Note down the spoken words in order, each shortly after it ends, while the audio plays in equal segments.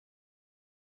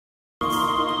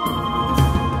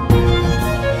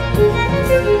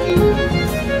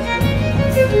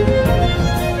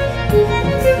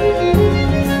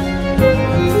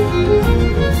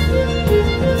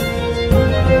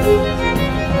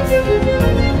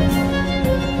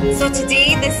So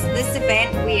today, this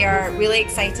event, we are really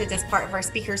excited as part of our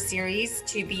speaker series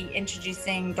to be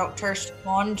introducing Dr.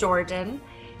 Siobhan Jordan.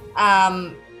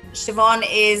 Siobhan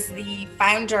is the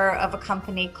founder of a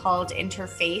company called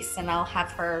Interface, and I'll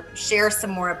have her share some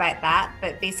more about that.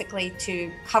 But basically,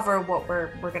 to cover what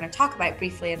we're going to talk about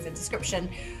briefly as a description,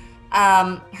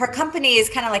 her company is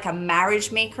kind of like a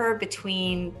marriage maker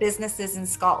between businesses in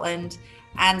Scotland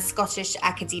and Scottish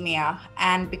academia.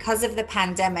 And because of the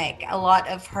pandemic, a lot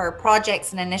of her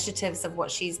projects and initiatives of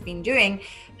what she's been doing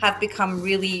have become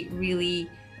really, really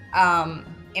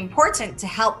important to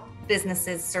help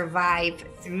businesses survive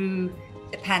through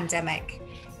the pandemic.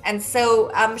 And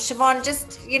so, Siobhan,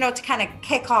 just, to kind of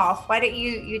kick off, why don't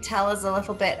you tell us a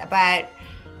little bit about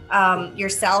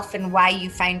yourself and why you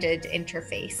founded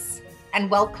Interface? And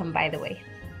welcome, by the way.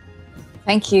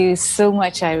 Thank you so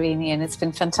much, Irene, and it's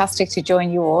been fantastic to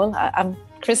join you all. I'm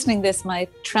christening this my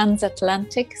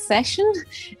transatlantic session,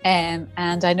 and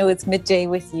I know it's midday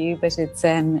with you, but it's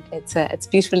a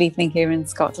beautiful evening here in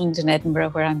Scotland, in Edinburgh,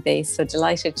 where I'm based. So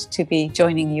delighted to be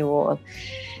joining you all.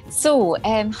 So,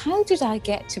 how did I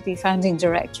get to be founding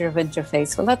director of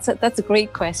Interface? Well, that's a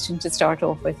great question to start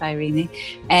off with, Irene.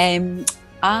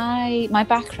 My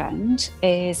background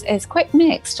is quite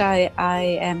mixed. I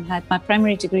had my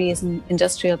primary degree is in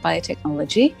industrial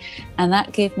biotechnology, and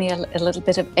that gave me a little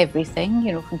bit of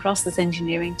everything, from process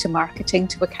engineering to marketing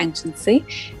to accountancy,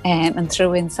 and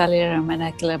throw in cellular and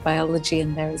molecular biology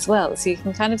in there as well. So you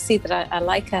can kind of see that I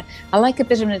like a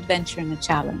bit of an adventure and a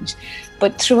challenge.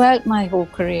 But throughout my whole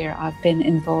career, I've been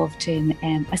involved in,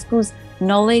 I suppose,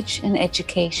 knowledge and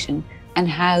education and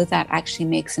how that actually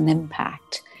makes an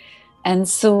impact. And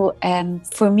so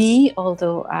for me,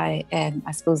 although I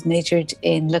suppose majored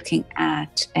in looking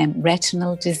at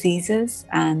retinal diseases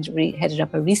and headed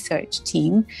up a research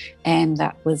team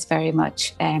that was very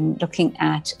much looking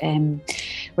at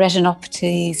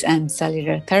retinopathies and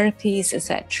cellular therapies,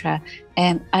 etc.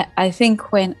 I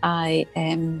think when I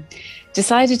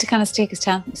decided to kind of take a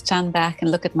stand back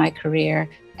and look at my career,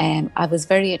 I was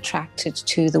very attracted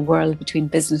to the world between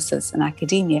businesses and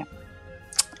academia.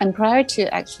 And prior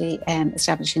to actually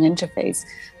establishing Interface,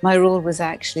 my role was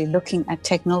actually looking at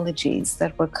technologies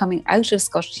that were coming out of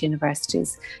Scottish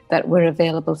universities that were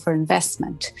available for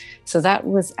investment. So that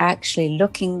was actually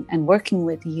looking and working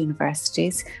with the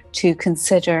universities to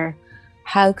consider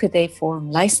how could they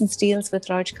form license deals with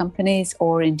large companies,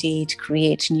 or indeed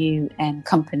create new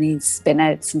companies,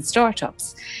 spin-outs and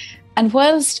startups. And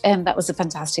whilst that was a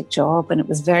fantastic job, and it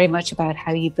was very much about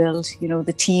how you build,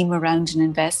 the team around an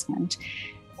investment,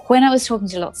 when I was talking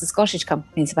to lots of Scottish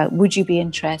companies about would you be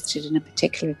interested in a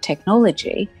particular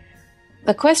technology,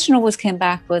 the question always came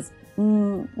back was,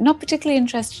 not particularly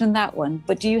interested in that one,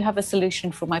 but do you have a solution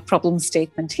for my problem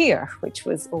statement here? Which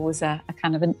was always a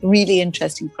kind of a really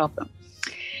interesting problem.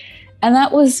 And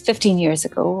that was 15 years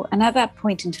ago. And at that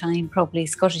point in time, probably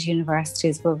Scottish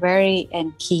universities were very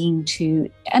keen to,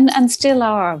 and still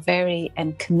are very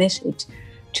committed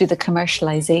to the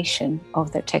commercialization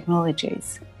of their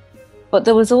technologies. But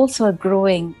there was also a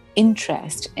growing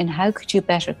interest in how could you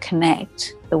better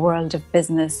connect the world of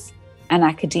business and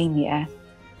academia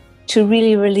to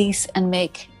really release and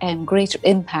make greater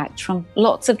impact from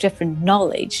lots of different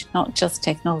knowledge, not just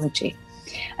technology.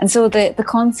 And so the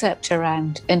concept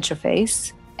around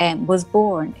Interface was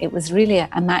born. It was really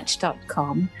a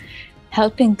Match.com,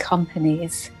 helping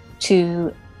companies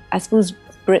to, I suppose,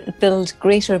 build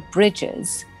greater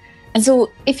bridges. And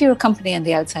so if you're a company on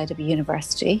the outside of a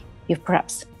university, you've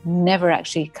perhaps never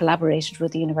actually collaborated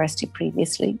with a university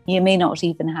previously. You may not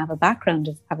even have a background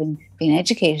of having been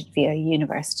educated via a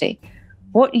university.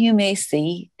 What you may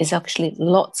see is actually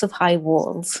lots of high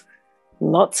walls,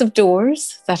 lots of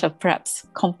doors that have perhaps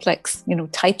complex,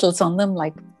 titles on them,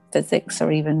 like physics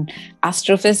or even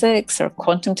astrophysics or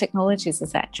quantum technologies,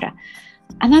 etc.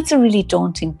 And that's a really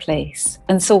daunting place.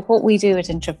 And so what we do at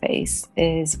Interface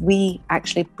is we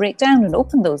actually break down and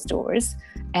open those doors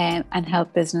and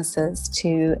help businesses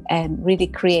to really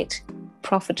create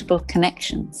profitable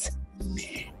connections.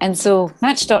 And so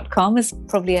Match.com is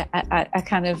probably a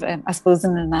kind of, I suppose,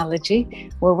 an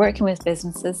analogy. We're working with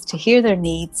businesses to hear their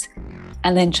needs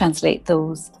and then translate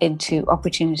those into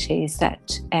opportunities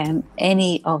that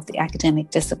any of the academic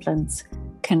disciplines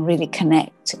can really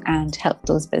connect and help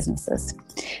those businesses.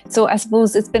 So I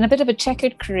suppose it's been a bit of a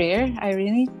checkered career,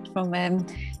 Irene, from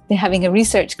having a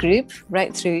research group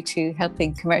right through to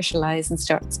helping commercialize and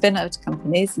start spin-out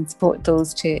companies and support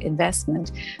those to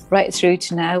investment, right through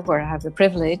to now where I have the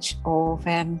privilege of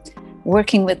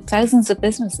working with thousands of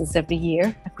businesses every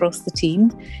year across the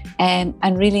team,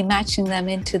 and really matching them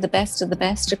into the best of the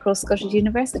best across Scottish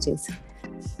universities.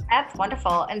 That's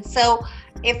wonderful. And so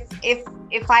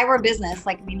if I were a business,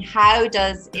 like, I mean, how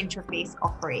does Interface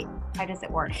operate? How does it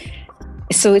work?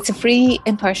 So it's a free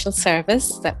impartial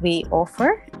service that we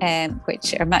offer,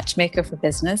 which are matchmaker for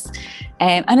business.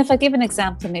 And if I give an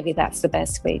example, maybe that's the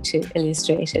best way to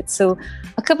illustrate it. So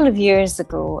a couple of years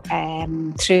ago,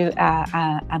 through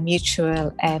a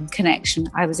mutual connection,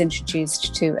 I was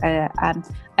introduced to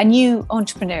a new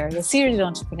entrepreneur, a serial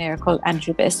entrepreneur called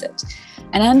Andrew Bissett.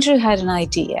 And Andrew had an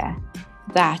idea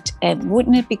that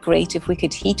wouldn't it be great if we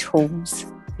could heat homes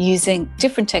using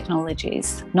different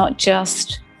technologies, not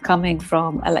just coming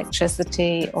from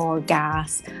electricity or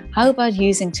gas? How about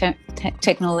using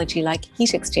technology like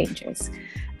heat exchangers?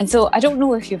 And so I don't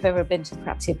know if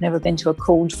perhaps you've never been to a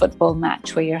cold football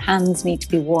match where your hands need to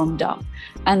be warmed up.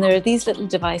 And there are these little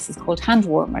devices called hand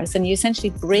warmers, and you essentially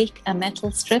break a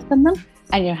metal strip in them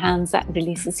and your hands, that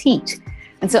releases heat.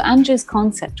 And so Andrew's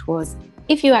concept was,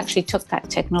 if you actually took that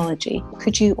technology,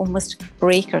 could you almost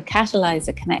break or catalyze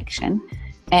a connection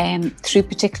through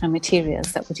particular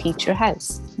materials that would heat your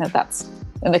house? Now that's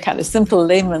in a kind of simple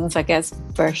layman's, I guess,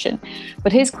 version.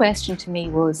 But his question to me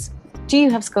was, do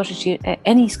you have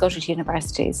any Scottish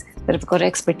universities that have got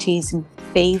expertise in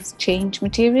phase change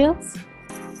materials?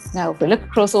 Now, if we look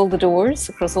across all the doors,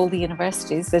 across all the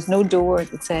universities, there's no door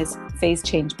that says phase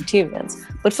change materials.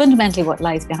 But fundamentally what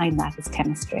lies behind that is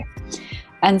chemistry.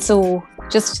 And so,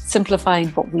 just simplifying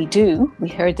what we do, we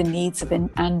heard the needs of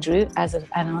Andrew as an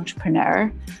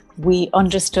entrepreneur. We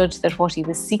understood that what he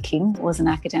was seeking was an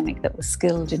academic that was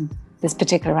skilled in this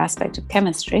particular aspect of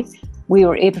chemistry. We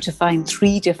were able to find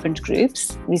 3 different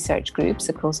groups, research groups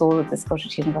across all of the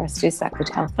Scottish universities that could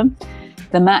help him.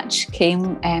 The match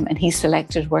came and he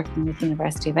selected working with the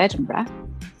University of Edinburgh.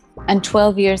 And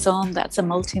 12 years on, that's a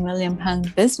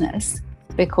multi-million-pound business,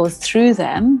 because through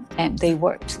them, they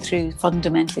worked through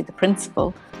fundamentally the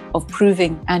principle of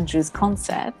proving Andrew's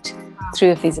concept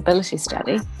through a feasibility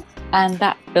study. And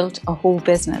that built a whole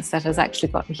business that has actually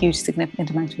got a huge, significant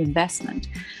amount of investment.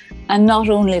 And not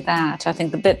only that, I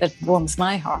think the bit that warms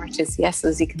my heart is, yes,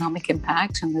 there's economic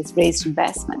impact and there's raised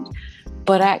investment,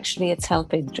 but actually it's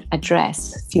helping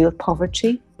address fuel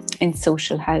poverty in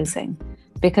social housing,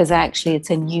 because actually it's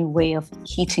a new way of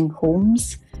heating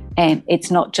homes. And it's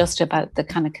not just about the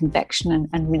kind of convection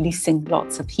and releasing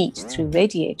lots of heat through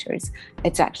radiators.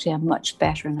 It's actually a much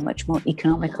better and a much more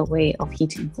economical way of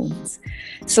heating homes.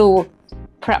 So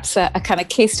perhaps a kind of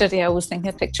case study, I always think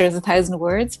a picture is 1,000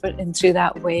 words, but in through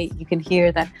that way, you can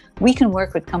hear that we can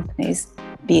work with companies,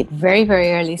 be it very,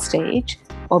 very early stage,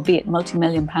 or be it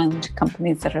multi-million-pound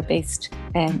companies that are based,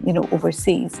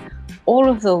 overseas. All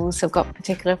of those have got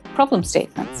particular problem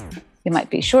statements. They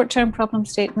might be short-term problem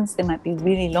statements, they might be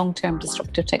really long-term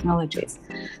disruptive technologies.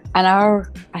 And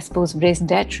our, I suppose, raison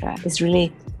d'etre is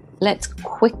really, let's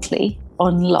quickly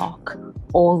unlock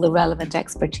all the relevant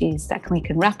expertise that we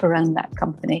can wrap around that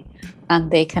company,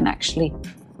 and they can actually,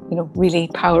 really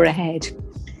power ahead.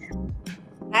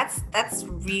 That's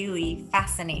really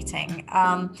fascinating.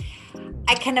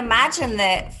 I can imagine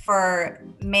that for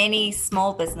many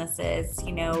small businesses,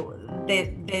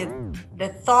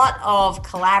 the thought of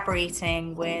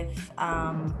collaborating with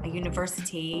a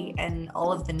university and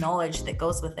all of the knowledge that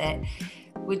goes with it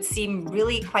would seem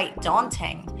really quite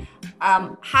daunting.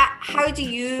 How do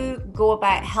you go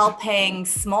about helping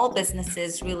small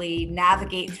businesses really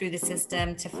navigate through the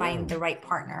system to find the right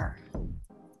partner?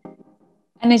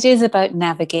 And it is about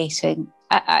navigating.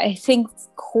 I think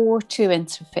core to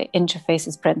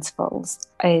Interface's principles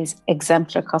is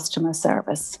exemplary customer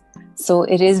service. So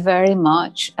it is very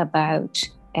much about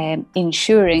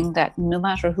ensuring that no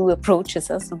matter who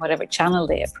approaches us and whatever channel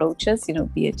they approach us,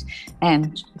 be it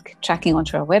tracking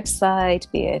onto our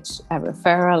website, be it a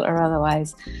referral or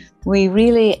otherwise, we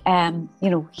really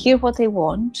hear what they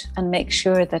want and make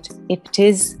sure that if it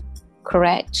is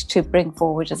correct to bring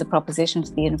forward as a proposition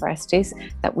to the universities,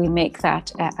 that we make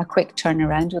that a quick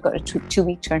turnaround. We've got a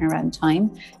 2-week turnaround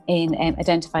time in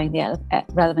identifying the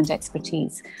relevant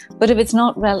expertise. But if it's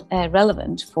not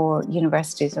relevant for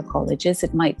universities or colleges,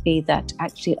 it might be that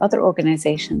actually other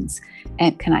organisations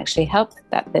can actually help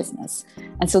that business.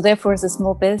 And so therefore, as a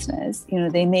small business,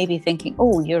 they may be thinking,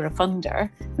 oh, you're a funder,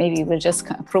 maybe we'll just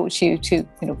approach you to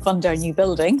fund our new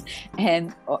building.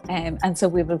 And so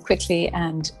we will quickly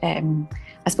and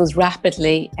I suppose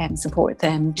rapidly support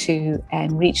them to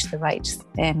reach the right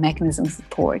mechanism of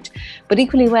support. But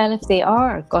equally well, if they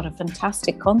are got a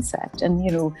fantastic concept, and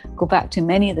go back to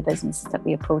many of the businesses that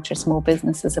we approach, our small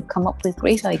businesses have come up with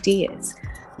great ideas,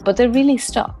 but they're really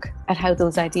stuck at how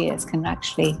those ideas can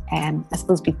actually, I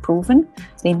suppose, be proven.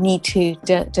 They need to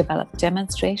develop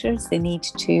demonstrators. They need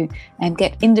to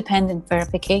get independent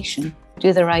verification.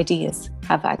 Do their ideas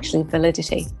have actually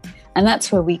validity? And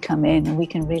that's where we come in, and we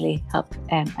can really help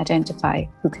identify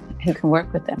who can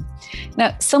work with them.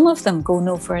 Now, some of them go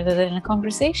no further than a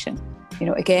conversation.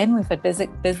 Again, we've had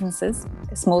businesses,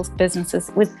 small businesses,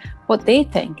 with what they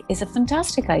think is a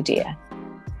fantastic idea.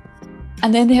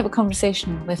 And then they have a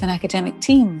conversation with an academic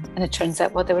team, and it turns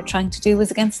out what they were trying to do was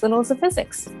against the laws of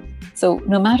physics. So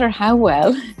no matter how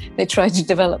well they tried to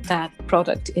develop that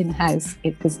product in-house,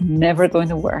 it was never going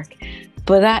to work.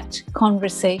 But that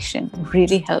conversation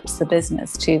really helps the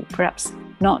business to perhaps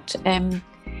not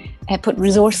put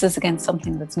resources against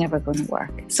something that's never going to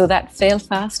work. So that fail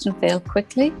fast and fail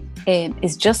quickly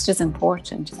is just as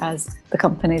important as the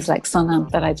companies like Sunamp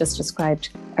that I just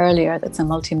described earlier, that's a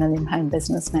multi-million-pound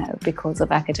business now because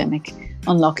of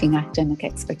unlocking academic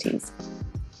expertise.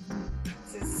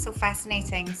 This is so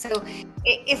fascinating. So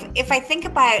if I think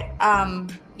about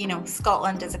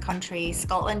Scotland as a country,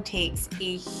 Scotland takes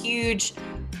a huge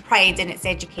pride in its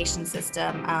education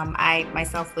system. I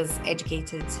myself was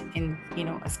educated in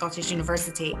a Scottish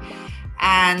university,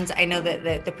 and I know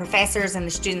that the professors and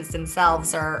the students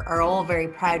themselves are all very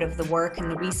proud of the work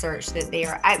and the research that they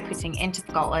are outputting into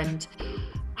Scotland.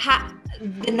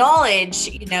 The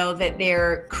knowledge that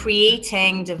they're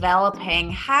creating,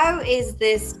 developing, how is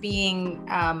this being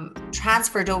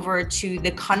transferred over to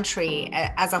the country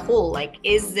as a whole? Like,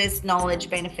 is this knowledge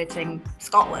benefiting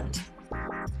Scotland?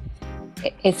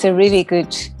 It's a really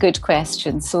good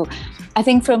question. So I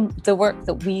think from the work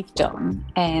that we've done,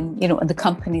 and the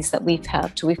companies that we've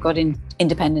helped, we've got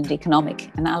independent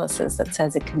economic analysis that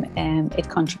says it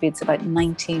contributes about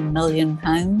 £19 million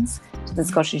to the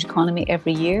Scottish economy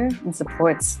every year and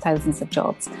supports thousands of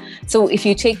jobs. So if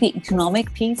you take the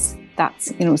economic piece,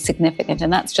 that's significant,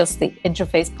 and that's just the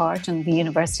interface part, and the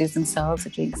universities themselves are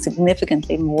doing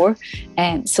significantly more.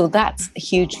 And so that's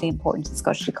hugely important to the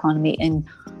Scottish economy in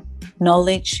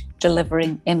knowledge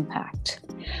delivering impact.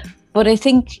 But I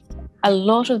think a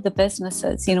lot of the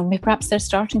businesses, perhaps their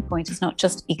starting point is not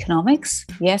just economics.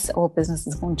 Yes, all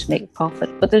businesses want to make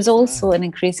profit, but there's also an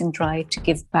increasing drive to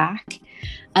give back.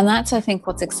 And that's, I think,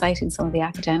 what's exciting some of the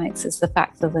academics is the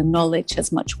fact that the knowledge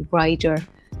has much wider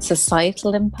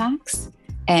societal impacts.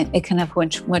 And it can have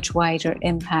much wider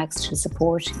impacts to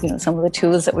support, some of the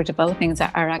tools that we're developing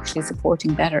that are actually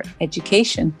supporting better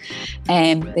education.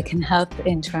 They can help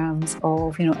in terms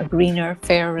of, a greener,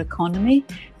 fairer economy.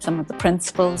 Some of the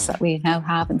principles that we now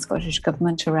have in Scottish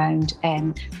Government around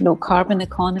low carbon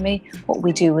economy, what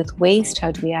we do with waste,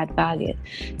 how do we add value.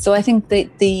 So I think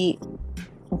the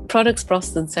products,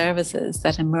 processes and services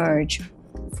that emerge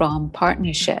from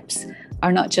partnerships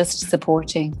are not just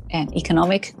supporting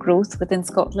economic growth within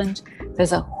Scotland.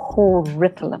 There's a whole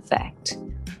ripple effect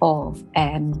of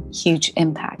huge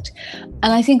impact.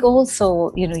 And I think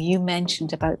also, you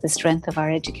mentioned about the strength of our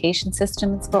education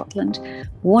system in Scotland.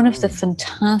 One of the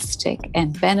fantastic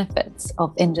benefits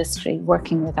of industry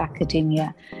working with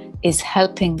academia is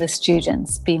helping the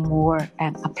students be more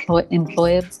employable.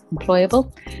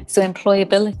 So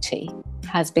employability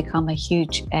has become a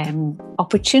huge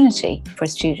opportunity for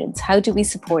students. How do we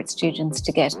support students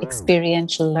to get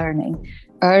experiential learning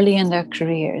early in their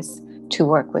careers, to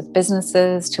work with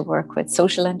businesses, to work with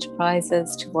social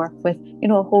enterprises, to work with,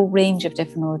 a whole range of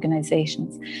different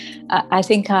organizations? I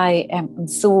think I am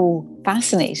so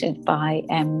fascinated by,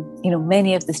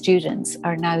 many of the students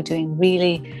are now doing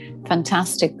really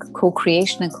fantastic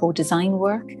co-creation and co-design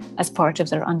work as part of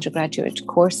their undergraduate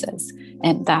courses.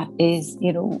 And that is,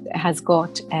 has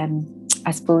got,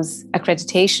 I suppose,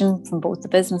 accreditation from both the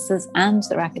businesses and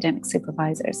their academic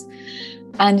supervisors.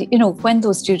 And, when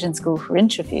those students go for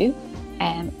interview,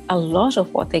 a lot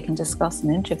of what they can discuss in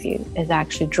an interview is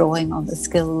actually drawing on the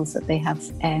skills that they have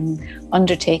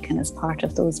undertaken as part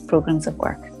of those programs of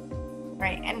work.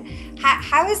 Right. And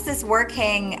how is this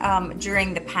working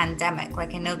during the pandemic?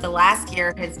 Like, I know the last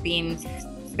year has been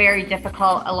very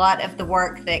difficult. A lot of the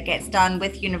work that gets done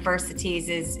with universities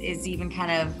is even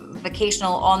kind of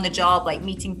vocational, on the job, like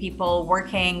meeting people,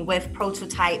 working with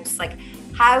prototypes. Like,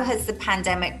 how has the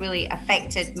pandemic really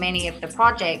affected many of the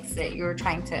projects that you're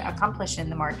trying to accomplish in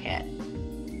the market?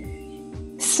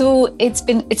 So it's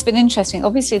been interesting.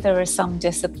 Obviously, there are some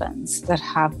disciplines that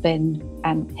have been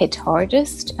hit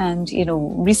hardest, and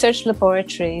research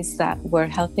laboratories that were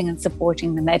helping and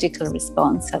supporting the medical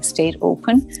response have stayed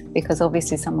open, because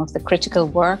obviously some of the critical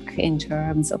work in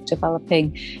terms of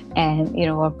developing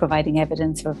or providing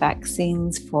evidence for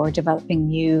vaccines, for developing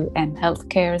new kind of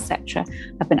etc.,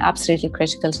 have been absolutely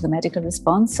critical to the medical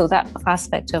response. So that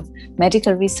aspect of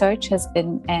medical research has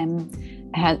been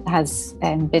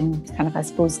been kind of, I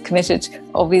suppose, committed.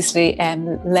 Obviously,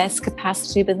 less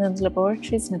capacity within the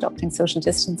laboratories and adopting social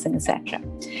distancing, etc.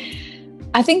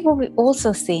 I think what we've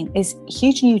also seen is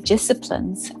huge new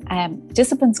disciplines,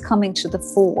 disciplines coming to the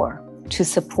fore to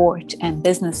support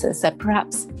businesses that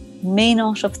perhaps may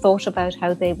not have thought about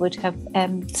how they would have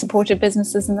supported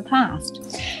businesses in the past.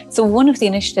 So one of the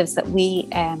initiatives that we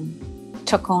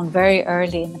took on very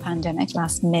early in the pandemic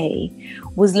last May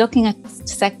was looking at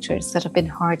sectors that have been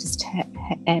hardest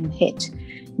hit.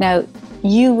 Now,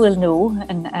 you will know,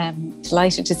 and I'm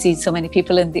delighted to see so many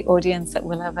people in the audience that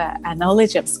will have a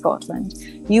knowledge of Scotland.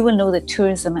 You will know that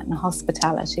tourism and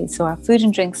hospitality, so our food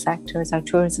and drink sectors, our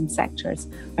tourism sectors,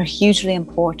 are hugely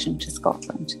important to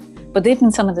Scotland. But they've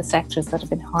been some of the sectors that have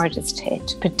been hardest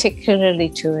hit, particularly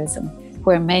tourism,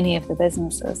 where many of the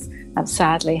businesses have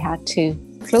sadly had to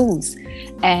close.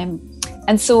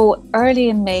 And so early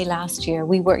in May last year,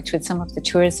 we worked with some of the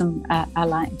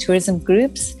tourism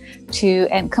groups to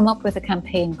come up with a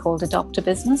campaign called Adopt a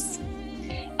Business.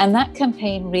 And that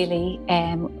campaign really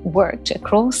worked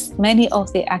across many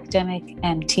of the academic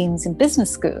teams in business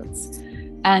schools.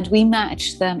 And we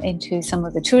matched them into some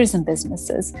of the tourism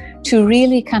businesses to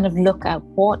really kind of look at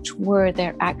what were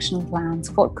their action plans,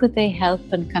 what could they help,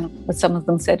 and kind of, what some of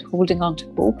them said, holding on to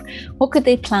hope, what could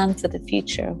they plan for the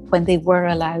future when they were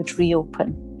allowed to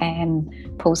reopen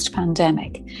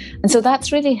post-pandemic. And so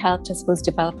that's really helped, I suppose,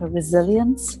 develop a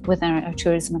resilience within our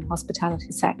tourism and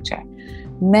hospitality sector.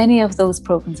 Many of those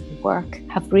programs of work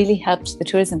have really helped the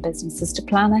tourism businesses to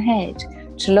plan ahead,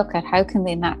 to look at how can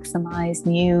they maximise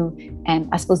new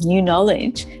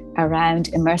knowledge around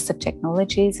immersive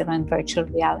technologies, around virtual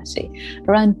reality,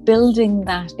 around building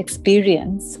that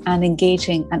experience and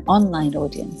engaging an online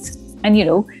audience. And,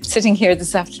 sitting here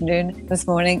this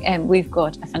morning, we've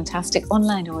got a fantastic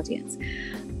online audience.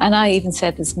 And I even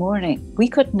said this morning, we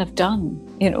couldn't have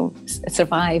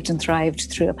survived and thrived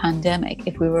through a pandemic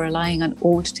if we were relying on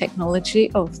old technology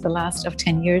of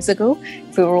 10 years ago.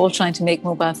 If we were all trying to make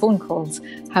mobile phone calls,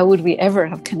 how would we ever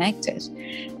have connected?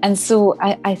 And so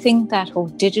I think that whole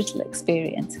digital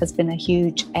experience has been a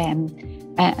huge,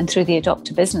 and through the Adopt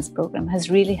a Business program,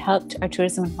 has really helped our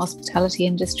tourism and hospitality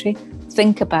industry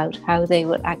think about how they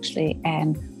will actually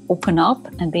open up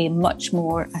and be much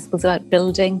more, I suppose, about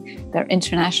building their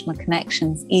international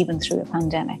connections even through a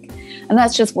pandemic. And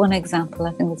that's just one example.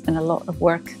 I think there's been a lot of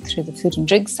work through the food and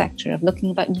drink sector of looking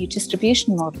about new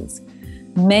distribution models.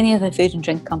 Many of the food and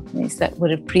drink companies that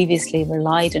would have previously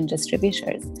relied on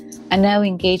distributors are now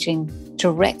engaging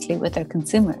directly with their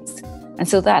consumers. And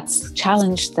so that's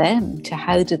challenged them to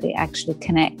how do they actually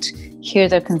connect, hear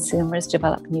their consumers,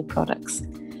 develop new products.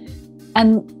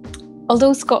 And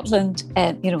although Scotland,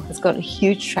 has got a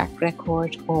huge track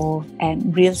record of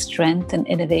real strength and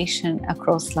innovation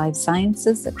across life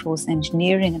sciences, across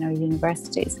engineering in our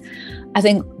universities, I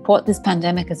think what this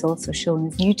pandemic has also shown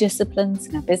is new disciplines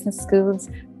in our business schools,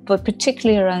 but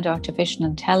particularly around artificial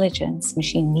intelligence,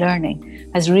 machine learning,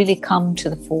 has really come to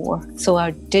the fore. So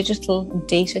our digital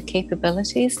data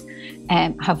capabilities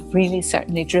have really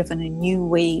certainly driven a new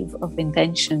wave of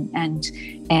invention and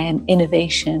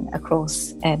innovation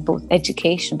across both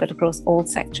education, but across all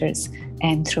sectors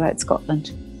throughout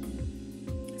Scotland.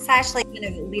 This actually kind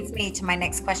of leads me to my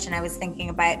next question. I was thinking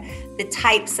about the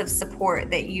types of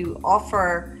support that you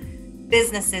offer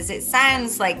businesses. It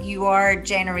sounds like you are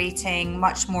generating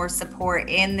much more support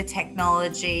in the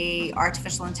technology,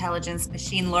 artificial intelligence,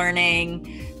 machine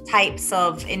learning types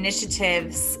of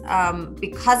initiatives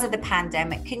because of the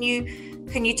pandemic. Can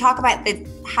you talk about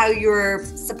how your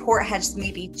support has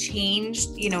maybe changed,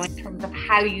 in terms of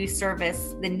how you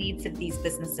service the needs of these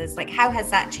businesses? Like, how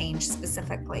has that changed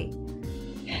specifically?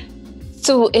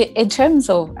 So in terms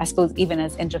of, I suppose, even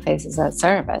as interfaces as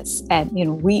service,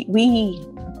 we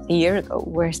a year ago,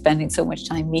 we're spending so much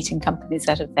time meeting companies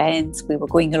at events. We were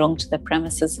going along to their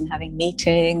premises and having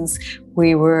meetings.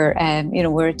 We were,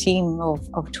 we're a team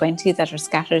of 20 that are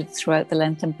scattered throughout the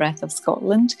length and breadth of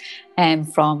Scotland,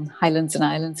 from Highlands and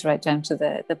Islands right down to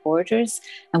the borders.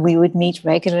 And we would meet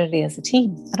regularly as a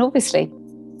team. And obviously,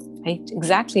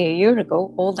 exactly a year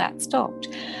ago, all that stopped.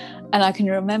 And I can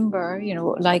remember,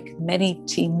 like many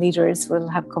team leaders will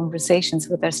have conversations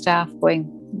with their staff going,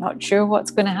 not sure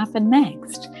what's going to happen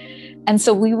next. And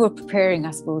so we were preparing,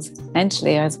 I suppose,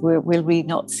 mentally, as will we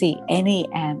not see any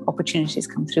opportunities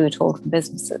come through at all from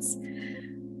businesses.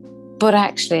 But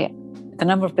actually, the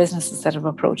number of businesses that have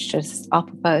approached us is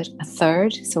up about a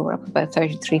third. So we're up about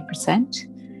 33%.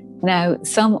 Now,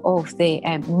 some of the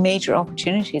major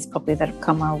opportunities probably that have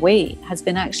come our way has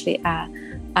been actually our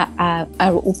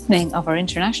opening of our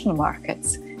international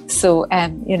markets. So,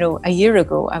 a year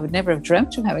ago, I would never have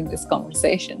dreamt of having this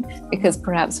conversation, because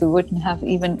perhaps we wouldn't have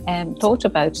even thought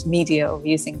about media or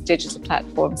using digital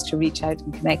platforms to reach out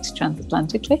and connect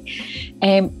transatlantically.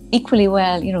 Equally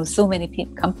well, so many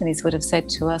companies would have said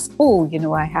to us,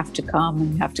 I have to come,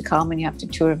 and you have to come, and you have to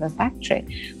tour the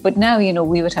factory. But now,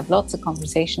 we would have lots of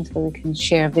conversations where we can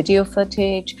share video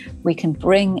footage, we can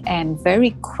bring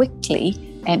very quickly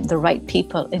the right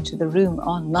people into the room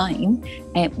online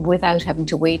without having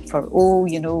to wait for,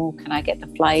 can I get the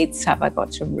flights? Have I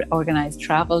got to organize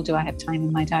travel? Do I have time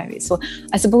in my diary? So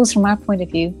I suppose from our point of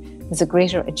view, there's a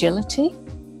greater agility,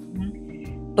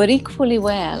 but equally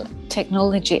well,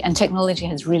 technology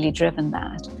has really driven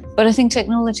that. But I think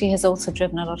technology has also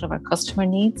driven a lot of our customer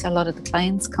needs. A lot of the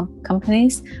clients,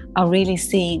 companies are really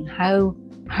seeing how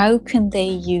can they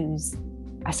use,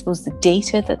 I suppose, the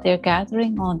data that they're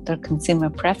gathering on their consumer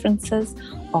preferences,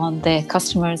 on the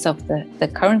customers of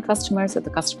the current customers or the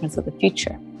customers of the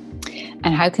future,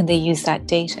 and how can they use that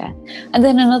data. And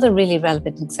then another really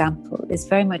relevant example is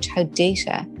very much how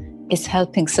data is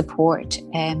helping support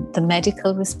the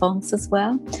medical response as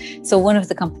well. So one of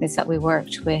the companies that we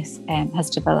worked with has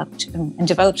developed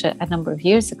a number of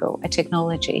years ago a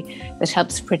technology that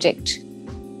helps predict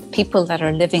people that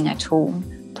are living at home,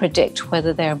 predict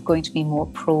whether they're going to be more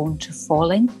prone to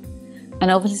falling. And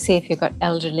obviously, if you've got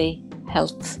elderly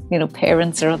health,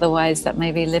 parents or otherwise that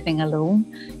may be living alone,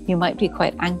 you might be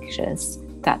quite anxious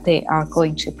that they are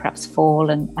going to perhaps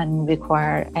fall and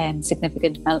require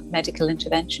significant medical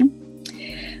intervention.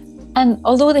 And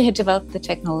although they had developed the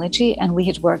technology and we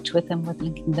had worked with them with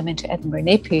linking them into Edinburgh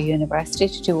Napier University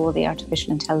to do all the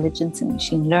artificial intelligence and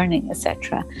machine learning,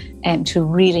 etc., and to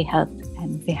really help,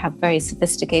 and they have very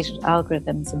sophisticated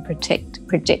algorithms and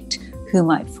predict who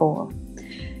might fall.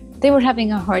 They were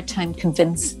having a hard time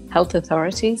convince health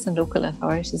authorities and local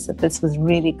authorities that this was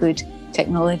really good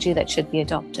technology that should be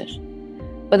adopted.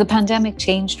 But the pandemic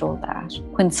changed all that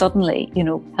when suddenly,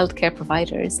 healthcare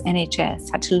providers,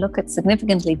 NHS, had to look at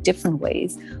significantly different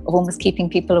ways of almost keeping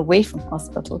people away from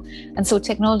hospital. And so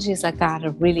technologies like that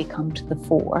have really come to the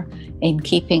fore in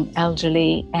keeping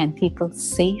elderly and people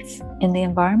safe in the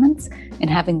environments, and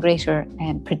having greater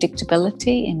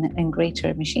predictability and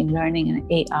greater machine learning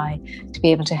and AI to be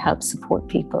able to help support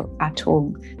people at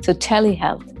home. So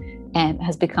telehealth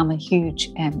has become a huge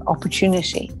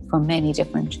opportunity for many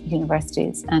different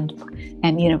universities and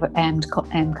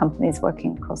companies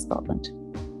working across Scotland.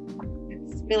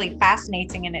 It's really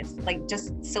fascinating, and it's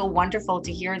just so wonderful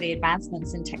to hear the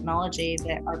advancements in technology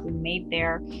that are being made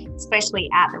there, especially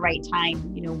at the right time,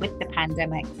 with the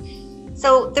pandemic.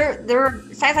 So there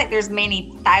sounds like there's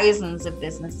many thousands of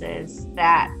businesses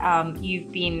that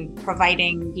you've been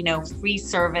providing, free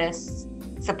service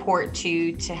support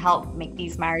to help make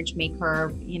these marriage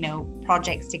maker,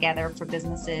 projects together for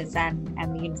businesses and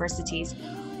the universities.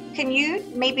 Can you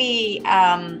maybe,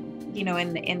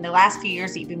 in the last few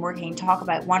years that you've been working, talk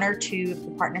about one or two of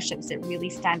the partnerships that really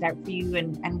stand out for you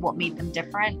and what made them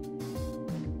different?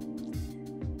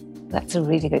 That's a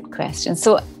really good question.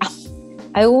 So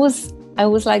I always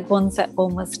like ones that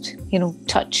almost,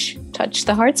 touch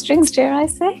the heartstrings, dare I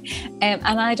say.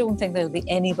 And I don't think there'll be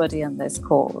anybody on this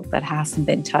call that hasn't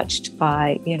been touched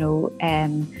by,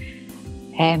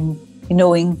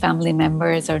 knowing family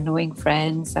members or knowing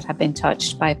friends that have been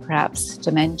touched by perhaps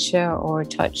dementia or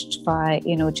touched by,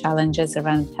 challenges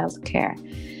around healthcare.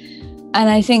 And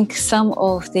I think some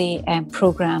of the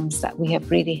programs that we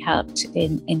have really helped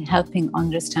in helping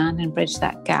understand and bridge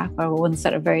that gap are ones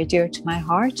that are very dear to my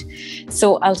heart.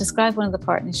 So I'll describe one of the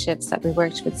partnerships that we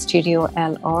worked with Studio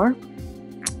LR,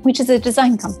 which is a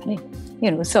design company.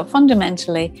 So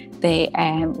fundamentally, they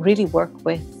really work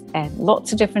with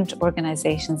lots of different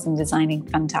organizations in designing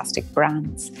fantastic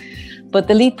brands. But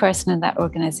the lead person in that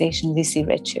organization, Lucy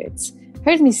Richards,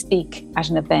 heard me speak at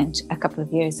an event a couple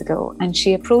of years ago, and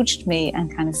she approached me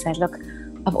and kind of said, look,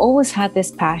 I've always had this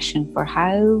passion for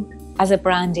how, as a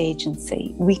brand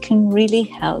agency, we can really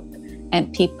help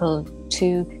people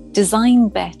to design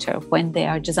better when they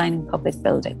are designing public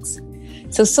buildings.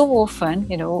 So often,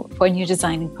 when you're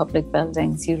designing public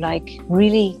buildings, you like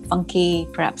really funky,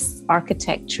 perhaps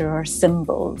architecture or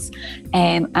symbols.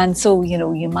 And so,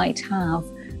 you might have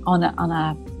on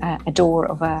a door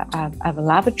of a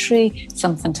laboratory,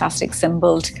 some fantastic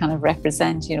symbol to kind of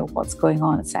represent, what's going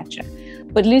on, etc.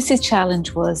 But Lucy's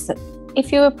challenge was that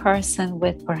if you're a person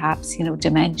with perhaps,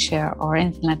 dementia or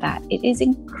anything like that, it is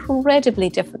incredibly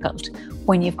difficult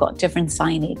when you've got different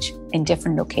signage in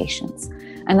different locations.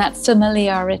 And that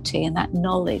familiarity and that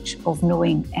knowledge of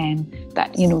knowing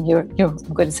that, you're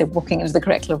I'm going to say walking into the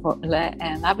correct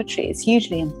laboratory is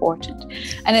hugely important.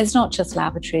 And it's not just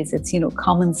laboratories, it's,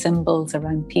 common symbols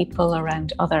around people,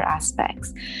 around other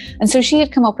aspects. And so she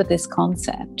had come up with this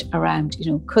concept around,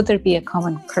 could there be a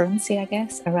common currency, I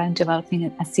guess, around developing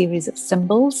a series of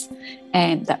symbols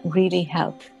that really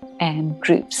help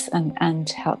groups and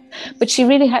help. But she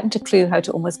really hadn't a clue how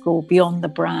to almost go beyond the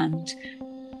brand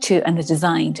and the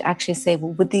design to actually say,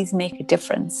 well, would these make a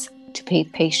difference to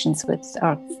patients with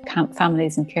or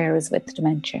families and carers with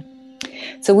dementia?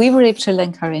 So we were able to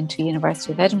link her into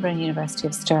University of Edinburgh and University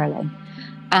of Stirling.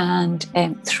 And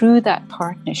through that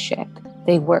partnership,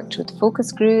 they worked with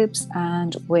focus groups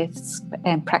and with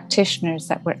practitioners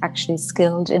that were actually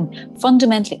skilled in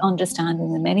fundamentally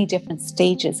understanding the many different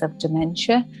stages of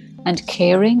dementia and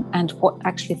caring and what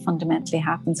actually fundamentally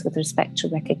happens with respect to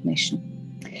recognition.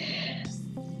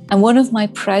 And one of my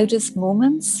proudest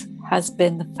moments has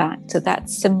been the fact that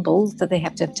symbol that they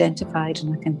have identified,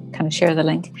 and I can kind of share the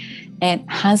link,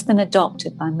 has been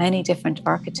adopted by many different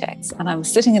architects. And I was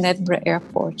sitting in Edinburgh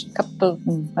Airport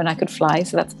when I could fly,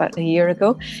 so that's about a year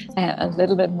ago, a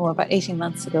little bit more, about 18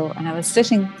 months ago. And I was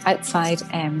sitting outside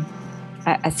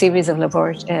a series of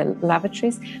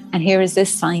laboratories, and here is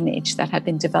this signage that had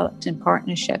been developed in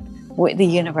partnership with the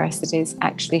universities,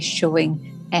 actually showing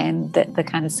the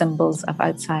kind of symbols of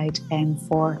outside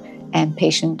for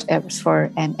patient,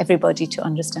 for everybody to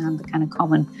understand the kind of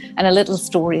common, and a little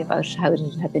story about how it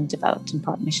had been developed in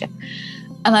partnership.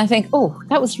 And I think, oh,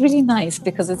 that was really nice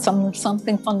because it's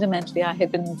something fundamentally I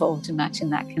had been involved in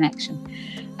matching that connection.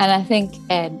 And I think,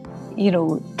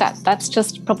 that's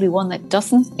just probably one that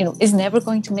doesn't, is never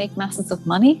going to make masses of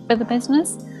money for the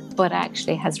business, but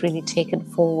actually has really taken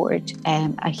forward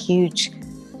a huge,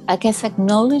 I guess,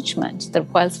 acknowledgement that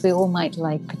whilst we all might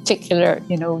like particular,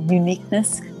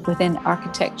 uniqueness within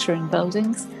architecture and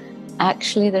buildings,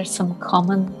 actually there's some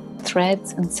common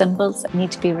threads and symbols that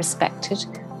need to be respected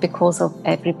because of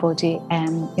everybody,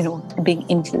 being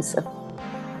inclusive.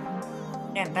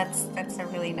 Yeah, that's a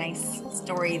really nice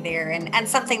story there, and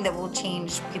something that will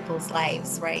change people's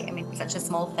lives, right? I mean, such a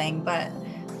small thing, but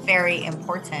very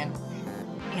important. Do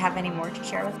you have any more to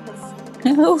share with us?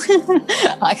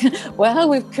 Well,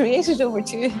 we've created over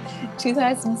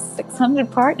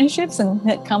 2,600 partnerships, and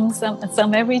it comes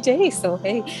some every day. So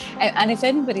hey, and if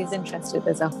anybody's interested,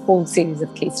 there's a whole series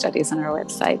of case studies on our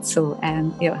website. So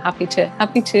happy to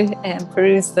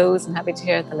peruse those and happy to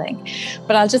share the link.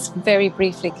 But I'll just very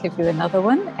briefly give you another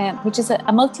one, which is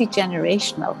a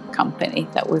multi-generational company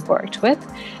that we've worked with.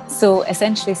 So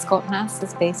essentially, Scotmass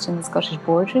is based in the Scottish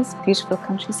Borders, beautiful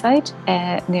countryside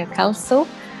near Kelso.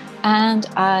 And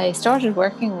I started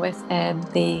working with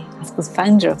the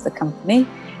founder of the company,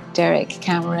 Derek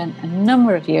Cameron, a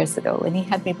number of years ago, and he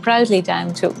had me proudly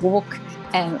down to walk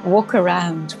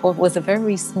around what was a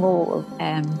very small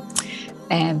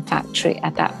factory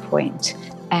at that point.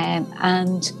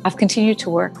 And I've continued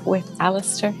to work with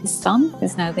Alistair, his son,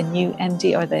 who's now the new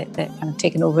MD, or the kind of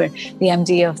taken over the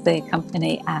MD of the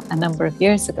company a number of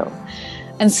years ago.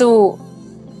 And so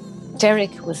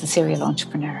Derek was a serial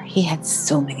entrepreneur. He had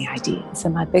so many ideas.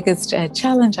 And my biggest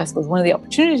challenge, I suppose, one of the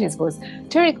opportunities was,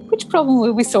 Derek, which problem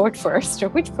will we sort first? Or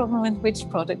which problem and which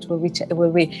product will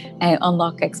we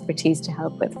unlock expertise to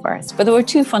help with first? But there were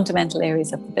two fundamental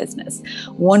areas of the business.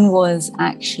 One was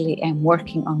actually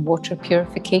working on water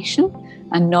purification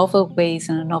and novel ways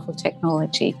and a novel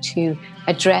technology to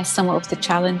address some of the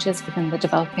challenges within the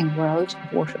developing world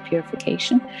of water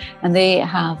purification. And they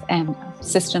have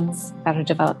systems that are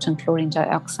developed on chlorine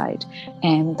dioxide,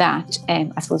 and that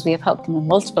I suppose we have helped them in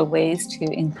multiple ways to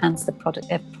enhance the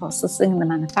product processing and the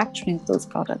manufacturing of those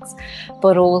products,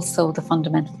 but also the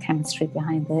fundamental chemistry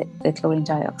behind the chlorine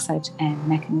dioxide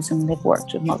mechanism. They've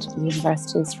worked with multiple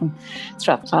universities from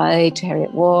Strathclyde to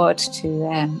Heriot-Watt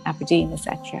to Aberdeen,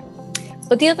 etc.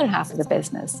 But the other half of the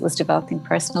business was developing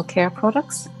personal care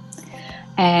products.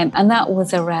 And that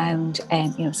was around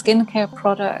skincare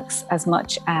products, as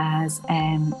much as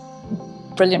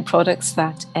brilliant products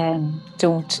that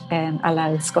don't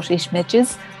allow Scottish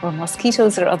midges or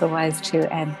mosquitoes or otherwise to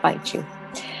bite you.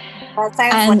 That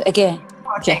sounds and like again, a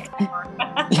project.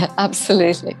 yeah,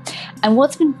 absolutely. And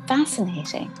what's been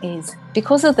fascinating is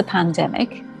because of the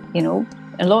pandemic,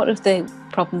 a lot of the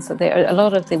problems a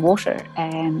lot of the water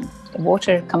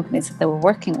companies that they were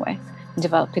working with in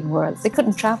developing worlds. They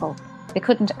couldn't travel. They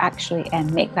couldn't actually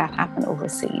make that happen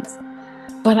overseas.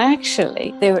 But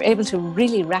actually, they were able to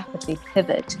really rapidly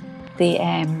pivot the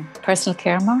personal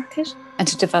care market and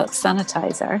to develop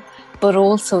sanitizer, but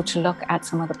also to look at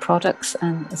some of the products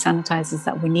and sanitizers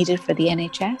that were needed for the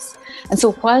NHS. And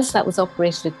so whilst that was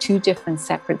operated at two different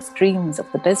separate streams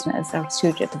of the business, or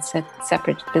two different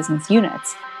separate business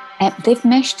units, they've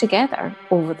meshed together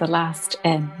over the last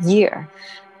year.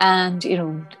 And,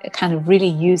 kind of really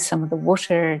use some of the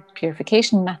water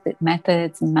purification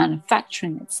methods and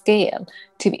manufacturing at scale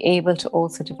to be able to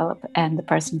also develop the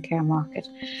personal care market.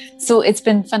 So it's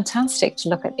been fantastic to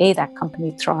look at that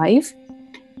company thrive,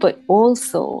 but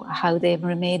also how they've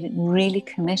remained really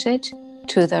committed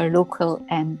to their local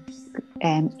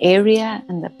area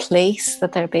and the place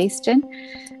that they're based in.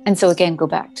 And so again, go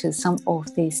back to some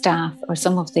of the staff or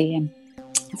some of the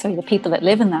people that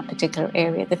live in that particular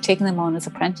area. They've taken them on as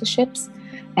apprenticeships,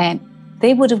 and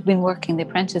the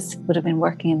apprentice would have been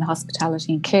working in the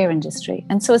hospitality and care industry.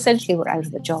 And so essentially we're out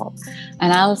of a job.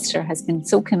 And Alistair has been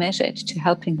so committed to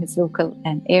helping his local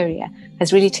area,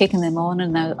 has really taken them on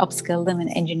and now upskilled them in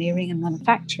engineering and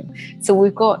manufacturing. So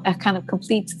we've got a kind of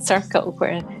complete circle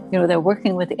where, they're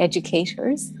working with the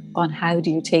educators on how do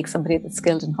you take somebody that's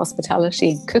skilled in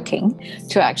hospitality and cooking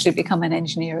to actually become an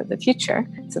engineer of the future.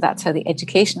 So that's how the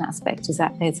education aspect is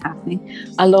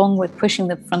happening, along with pushing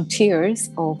the frontiers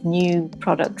of new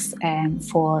products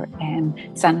for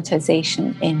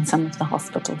sanitization in some of the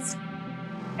hospitals.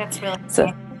 That's really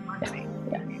so.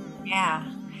 Yeah.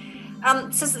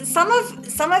 So some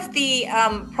of the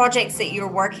projects that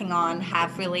you're working on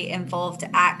have really involved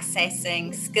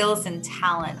accessing skills and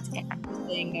talent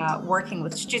and working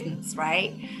with students,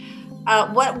 right?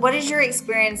 What is your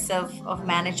experience of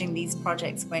managing these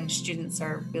projects when students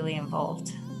are really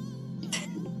involved?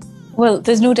 Well,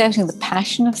 there's no doubting the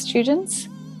passion of students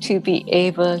to be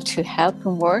able to help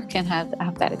and work and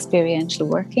have that experiential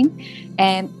working.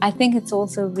 And I think it's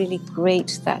also really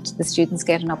great that the students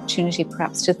get an opportunity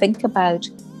perhaps to think about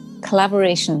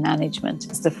collaboration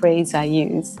management, is the phrase I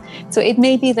use. So it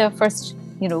may be their first,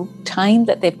 time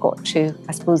that they've got to,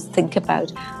 I suppose, think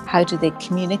about how do they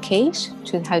communicate,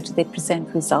 how do they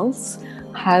present results,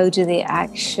 how do they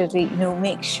actually,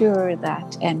 make sure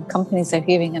that companies are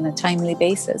hearing on a timely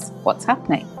basis what's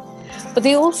happening. But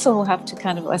they also have to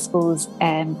kind of, I suppose,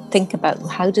 think about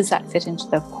how does that fit into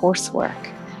their coursework?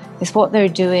 Is what they're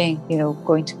doing,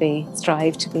 going to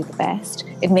strive to be the best?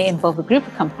 It may involve a group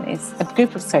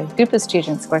of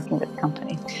students working with the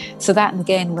company. So that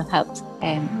again will help,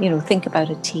 think about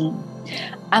a team.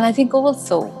 And I think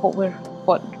also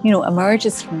what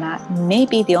emerges from that may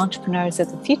be the entrepreneurs of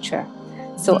the future.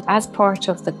 So as part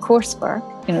of the coursework,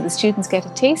 the students get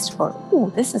a taste for,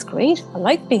 this is great. I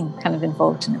like being kind of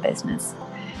involved in a business.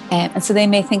 And so they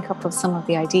may think up of some of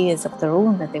the ideas of their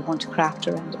own that they want to craft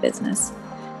around a business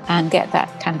and get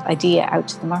that kind of idea out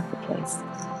to the marketplace.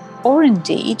 Or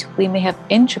indeed, we may have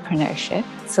entrepreneurship.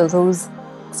 So those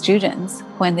students,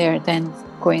 when they're then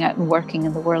going out and working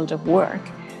in the world of work,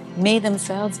 may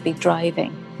themselves be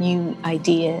driving new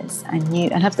ideas and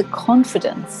have the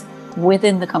confidence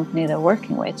within the company they're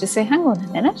working with to say, hang on a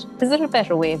minute, is there a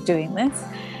better way of doing this?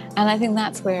 And I think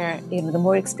that's where, the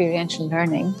more experiential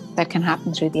learning that can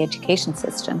happen through the education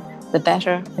system, the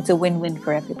better. It's a win-win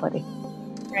for everybody.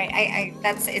 Right.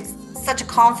 It's such a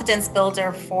confidence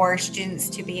builder for students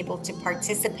to be able to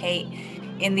participate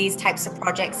in these types of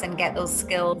projects and get those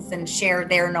skills and share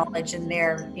their knowledge and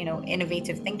their,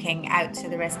 innovative thinking out to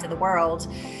the rest of the world.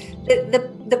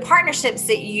 The partnerships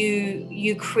that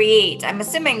you create, I'm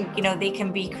assuming, they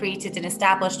can be created and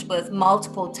established with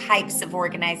multiple types of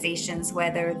organizations,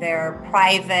 whether they're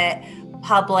private,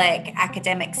 public,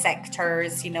 academic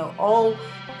sectors, all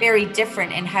very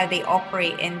different in how they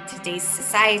operate in today's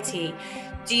society.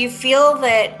 Do you feel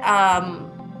that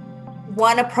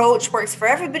one approach works for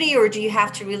everybody, or do you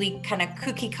have to really kind of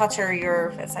cookie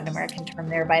cutter that's an American term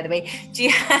there, by the way, do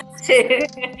you have to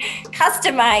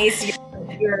customize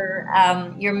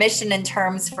your mission in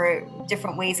terms for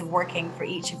different ways of working for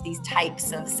each of these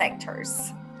types of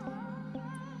sectors?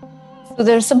 So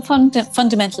there are some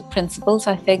fundamental principles,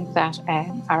 I think, that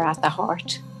are at the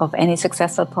heart of any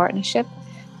successful partnership.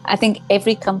 I think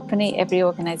every company, every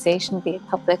organization, be it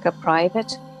public or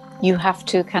private, you have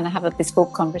to kind of have a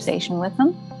bespoke conversation with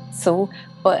them.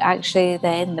 But actually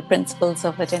then the principles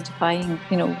of identifying,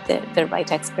 the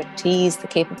right expertise, the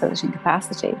capability and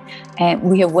capacity,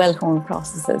 we have well-honed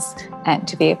processes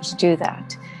to be able to do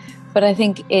that. But I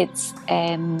think it's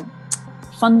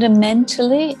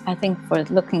fundamentally, I think for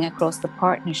looking across the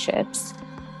partnerships,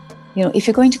 if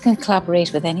you're going to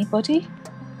collaborate with anybody,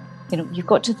 you've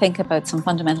got to think about some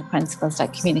fundamental principles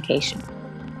like communication.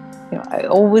 I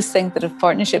always think that if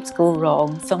partnerships go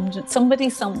wrong, somebody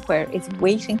somewhere is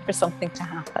waiting for something to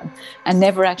happen and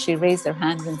never actually raised their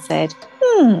hand and said,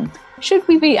 should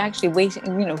we be actually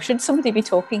waiting? Should somebody be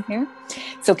talking here?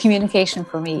 So communication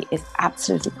for me is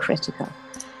absolutely critical.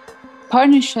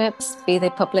 Partnerships, be they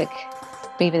public,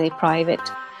 be they private,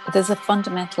 there's a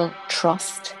fundamental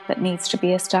trust that needs to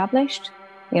be established.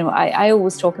 I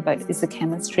always talk about, is the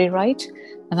chemistry right?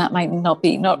 And that might not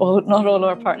be, not all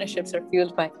our partnerships are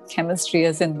fueled by chemistry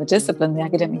as in the discipline, the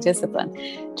academic discipline.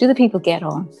 Do the people get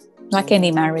on? Like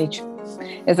any marriage,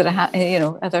 is it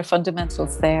are there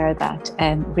fundamentals there that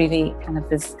really kind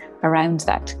of is around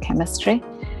that chemistry?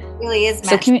 It really is.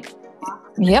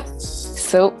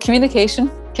 So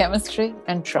communication, chemistry,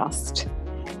 and trust.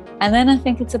 And then I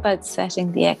think it's about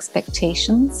setting the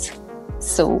expectations.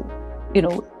 So,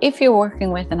 if you're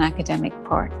working with an academic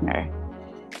partner,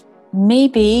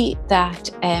 maybe that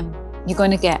you're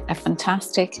going to get a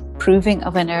fantastic proving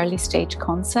of an early stage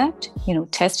concept,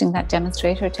 testing that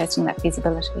demonstrator, testing that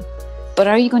feasibility. But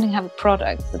are you going to have a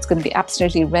product that's going to be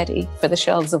absolutely ready for the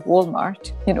shelves of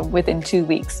Walmart, within 2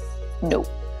 weeks? No.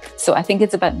 So I think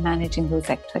it's about managing those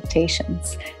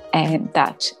expectations and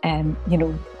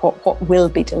what will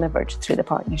be delivered through the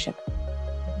partnership.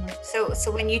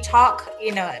 So when you talk,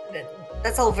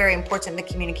 that's all very important, the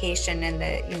communication and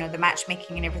the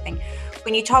matchmaking and everything.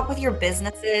 When you talk with your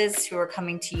businesses who are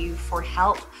coming to you for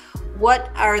help, what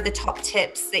are the top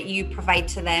tips that you provide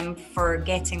to them for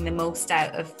getting the most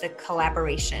out of the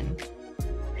collaboration?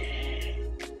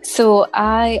 So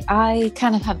I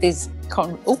kind of have these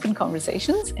open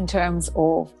conversations in terms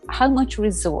of how much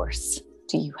resource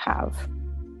do you have?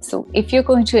 So if you're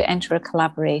going to enter a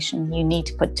collaboration, you need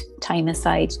to put time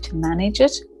aside to manage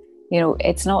it.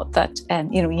 It's not that,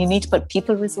 you need to put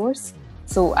people resource.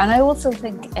 So, and I also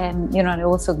think, and I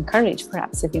also encourage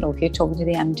perhaps if you're talking to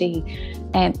the MD,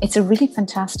 it's a really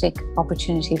fantastic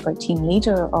opportunity for a team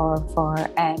leader or for,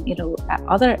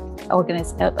 other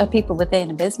people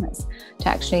within a business to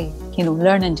actually,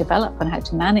 learn and develop on how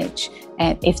to manage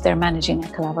if they're managing a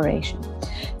collaboration.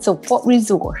 So what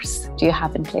resource do you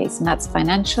have in place? And that's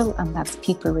financial and that's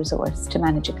people resource to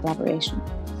manage a collaboration.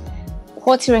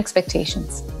 What's your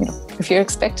expectations? If you're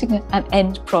expecting an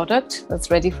end product that's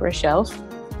ready for a shelf,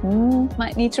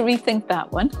 might need to rethink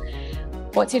that one.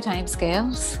 What's your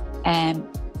timescales?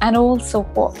 And also,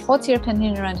 what's your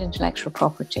opinion around intellectual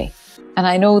property? And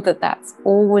I know that that's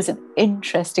always an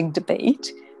interesting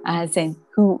debate, as in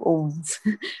who owns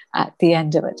at the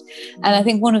end of it. And I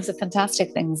think one of the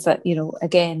fantastic things that,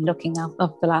 again, looking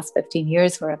up the last 15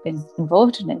 years where I've been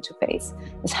involved in Interface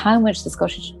is how much the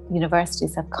Scottish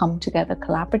universities have come together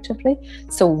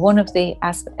collaboratively. So one of the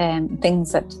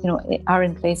things that, are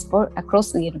in place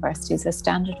across the universities are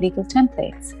standard legal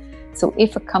templates. So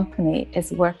if a company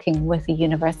is working with a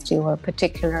university or a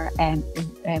particular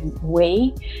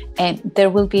way, there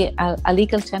will be a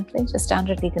legal template, a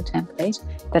standard legal template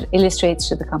that illustrates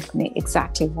to the company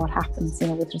exactly what happens,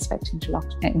 with respect to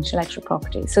intellectual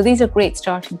property. So these are great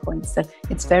starting points that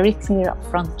it's very clear up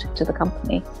front to the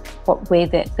company what way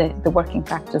the working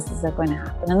practices are going to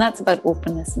happen. And that's about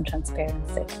openness and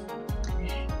transparency.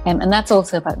 And that's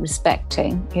also about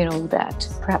respecting, that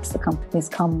perhaps the companies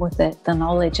come with the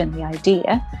knowledge and the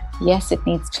idea. Yes, it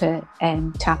needs to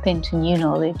tap into new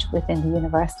knowledge within the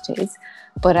universities,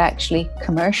 but actually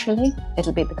commercially,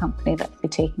 it'll be the company that will be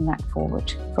taking that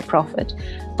forward for profit.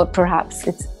 But perhaps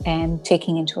it's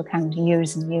taking into account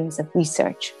years and years of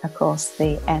research across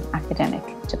the academic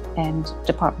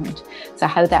department. So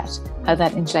how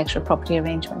that intellectual property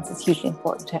arrangements is hugely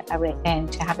important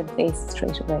to have in place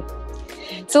straight away.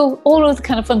 So all of the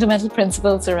kind of fundamental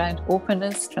principles around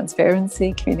openness,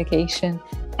 transparency, communication,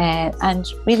 and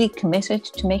really committed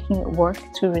to making it work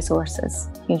through resources,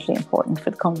 hugely important for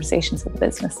the conversations of the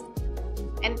business.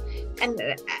 And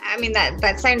I mean,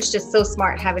 that sounds just so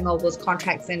smart, having all those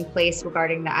contracts in place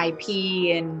regarding the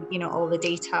IP and, all the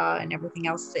data and everything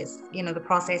else that's, the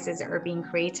processes that are being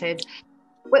created.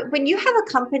 When you have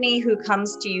a company who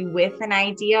comes to you with an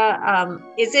idea,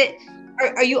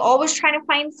 are you always trying to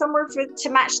find somewhere to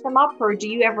match them up, or do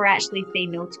you ever actually say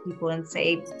no to people and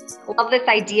say, love this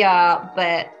idea,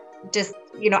 but just,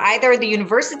 either the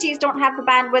universities don't have the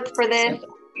bandwidth for this,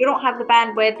 you don't have the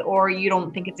bandwidth, or you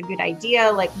don't think it's a good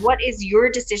idea? Like, what is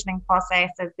your decisioning process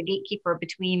as the gatekeeper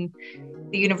between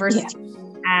the university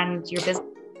and your business?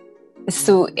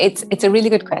 So it's a really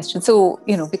good question. So,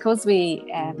 because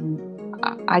we,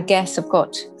 I guess, have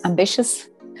got ambitious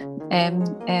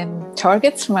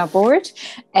targets from our board.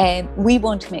 We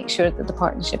want to make sure that the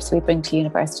partnerships we bring to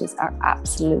universities are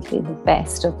absolutely the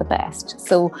best of the best.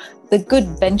 So the good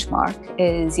benchmark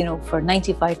is, for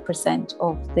 95%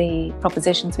 of the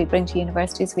propositions we bring to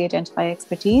universities, we identify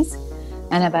expertise,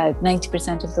 and about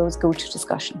 90% of those go to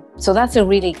discussion. So that's a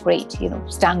really great,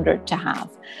 standard to have.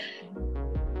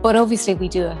 But obviously we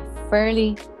do a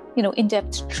fairly,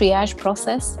 in-depth triage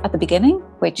process at the beginning,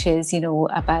 which is,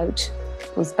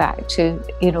 goes back to,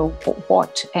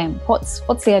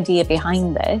 what's the idea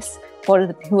behind this? Who are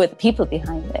the people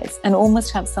behind this? And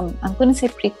almost have some, I'm going to say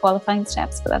pre-qualifying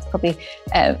steps, but that's probably,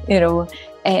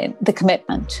 the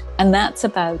commitment. And that's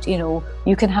about,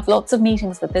 you can have lots of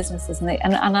meetings with businesses,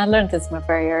 and I learned this from a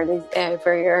very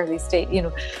early stage,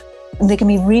 they can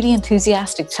be really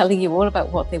enthusiastic, telling you all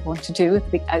about what they want to do at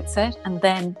the big outset, and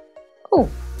then,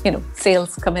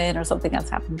 sales come in or something else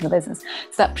happens in the business.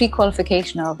 So that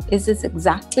pre-qualification of, is this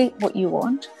exactly what you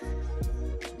want?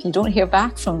 If you don't hear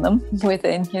back from them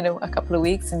within, a couple of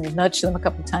weeks, and you nudge them a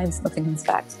couple of times, nothing comes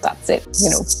back, that's it.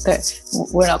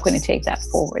 We're not going to take that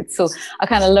forward. So I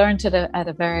kind of learned at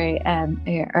a very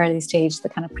early stage, the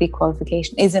kind of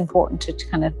pre-qualification is important to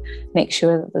kind of make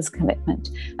sure that there's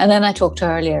commitment. And then I talked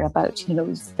earlier about,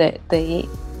 the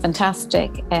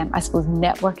fantastic,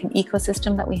 network and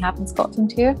ecosystem that we have in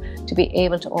Scotland here to be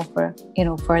able to offer,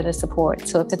 further support.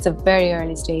 So if it's a very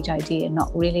early stage idea,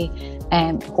 not really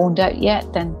honed out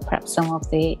yet, then perhaps some of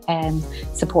the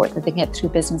support that they get through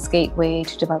Business Gateway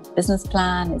to develop a business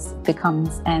plan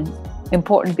becomes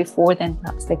important before then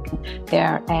perhaps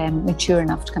they're mature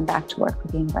enough to come back to work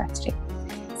with the university.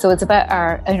 So it's about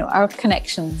our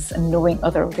connections and knowing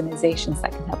other organisations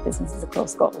that can help businesses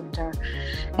across Scotland.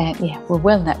 We're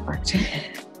well networked.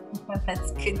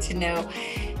 That's good to know.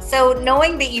 So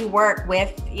knowing that you work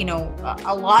with,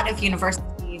 a lot of universities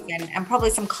and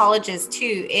probably some colleges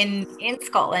too in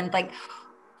Scotland, like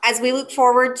as we look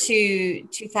forward to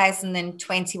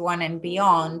 2021 and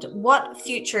beyond, what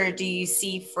future do you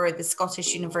see for the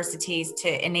Scottish universities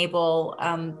to enable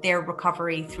their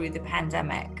recovery through the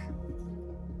pandemic?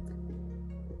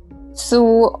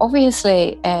 So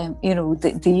obviously,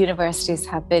 the universities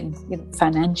have been,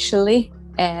 financially,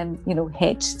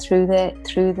 hit through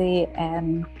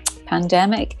the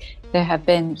pandemic. There have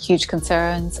been huge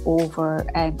concerns over,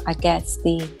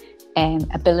 the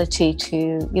ability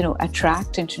to,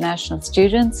 attract international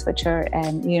students, which are,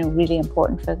 really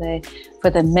important for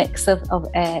the mix of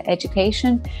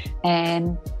education.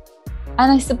 And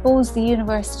I suppose the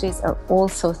universities are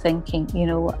also thinking,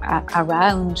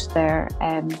 around their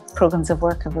programs of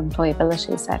work of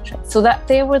employability, etc. So that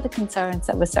they were the concerns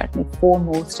that were certainly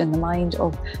foremost in the mind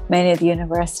of many of the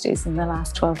universities in the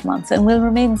last 12 months, and will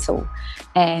remain so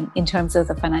in terms of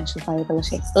the financial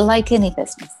viability, like any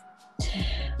business.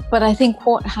 But I think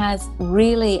what has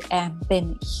really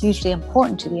been hugely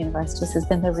important to the universities has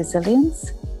been their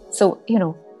resilience. So,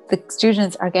 the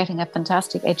students are getting a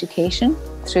fantastic education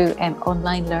through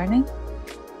online learning.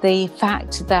 The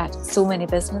fact that so many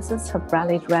businesses have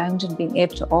rallied around and been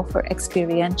able to offer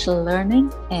experiential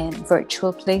learning and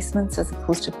virtual placements as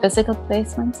opposed to physical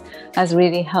placements has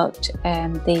really helped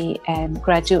the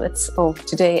graduates of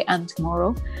today and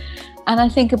tomorrow. And I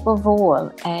think above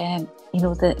all,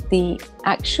 the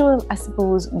actual, I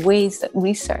suppose, ways that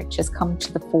research has come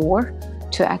to the fore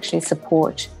to actually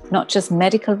support not just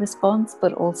medical response,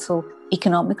 but also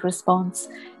economic response,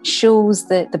 shows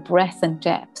the breadth and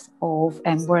depth of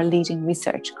world-leading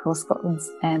research across Scotland's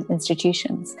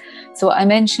institutions. So I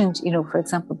mentioned, for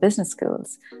example, business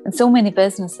schools, and so many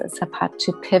businesses have had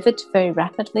to pivot very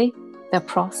rapidly their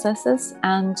processes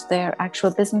and their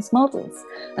actual business models.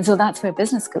 And so that's where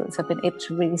business schools have been able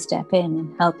to really step in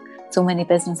and help so many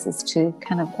businesses to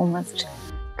kind of almost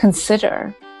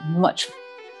consider much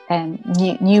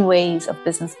new ways of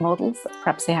business models that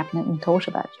perhaps they haven't even thought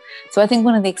about. So I think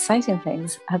one of the exciting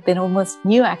things have been almost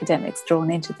new academics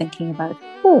drawn into thinking about,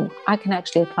 I can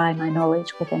actually apply my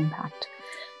knowledge with impact.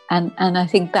 And I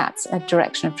think that's a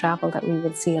direction of travel that we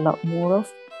will see a lot more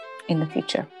of in the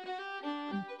future.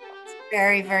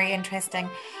 Very, very interesting.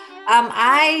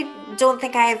 I don't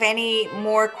think I have any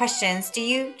more questions. Do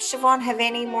you, Siobhan, have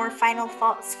any more final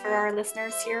thoughts for our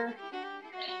listeners here?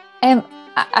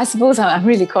 I suppose I'm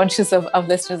really conscious of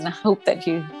listeners, and I hope that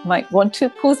you might want to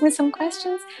pose me some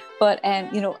questions. But,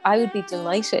 I would be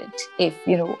delighted if,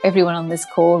 everyone on this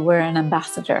call were an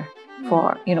ambassador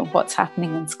for, what's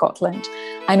happening in Scotland.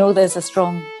 I know there's a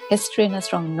strong history and a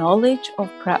strong knowledge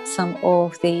of perhaps some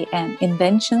of the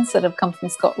inventions that have come from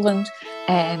Scotland,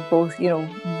 both,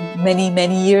 many,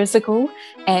 many years ago.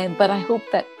 But I hope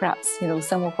that perhaps,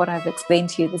 some of what I've explained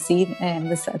to you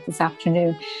this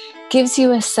afternoon gives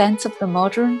you a sense of the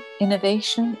modern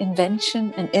innovation,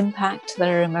 invention, and impact that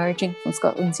are emerging from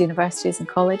Scotland's universities and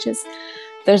colleges.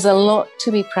 There's a lot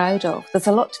to be proud of. There's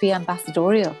a lot to be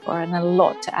ambassadorial for and a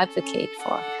lot to advocate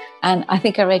for. And I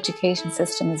think our education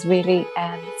system is really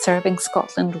serving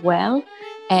Scotland well.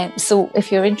 So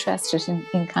if you're interested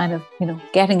in kind of,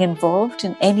 getting involved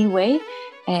in any way,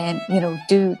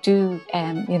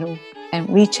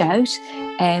 reach out,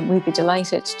 and we'd be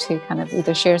delighted to kind of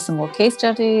either share some more case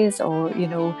studies or,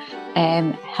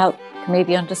 help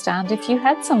maybe understand if you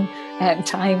had some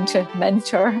time to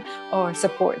mentor or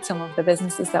support some of the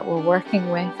businesses that we're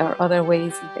working with, or other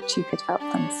ways in which you could help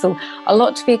them. So a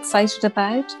lot to be excited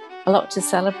about, a lot to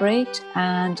celebrate,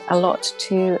 and a lot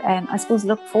to, I suppose,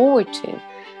 look forward to.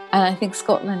 And I think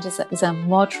Scotland is a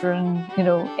modern,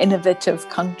 innovative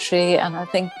country. And I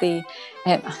think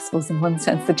I suppose in one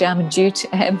sense, the jam and jute,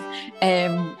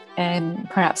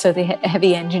 perhaps, or the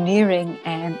heavy engineering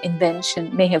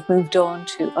invention may have moved on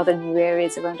to other new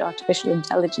areas around artificial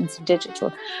intelligence and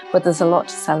digital, but there's a lot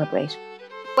to celebrate.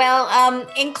 Well,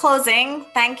 in closing,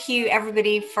 thank you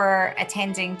everybody for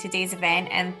attending today's event,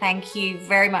 and thank you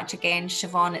very much again,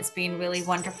 Siobhan. It's been really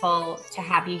wonderful to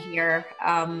have you here.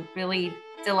 Really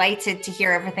delighted to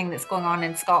hear everything that's going on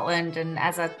in Scotland, and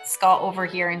as a Scot over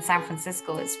here in San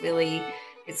Francisco, it's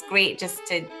great just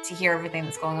to hear everything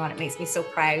that's going on. It makes me so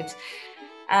proud.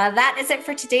 That is it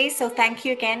for today. So thank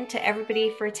you again to everybody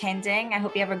for attending. I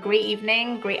hope you have a great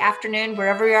evening, great afternoon,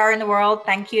 wherever you are in the world.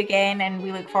 Thank you again, and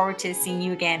we look forward to seeing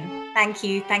you again. Thank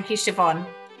you. Thank you, Siobhan.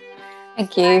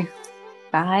 Thank you.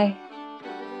 Bye. Bye.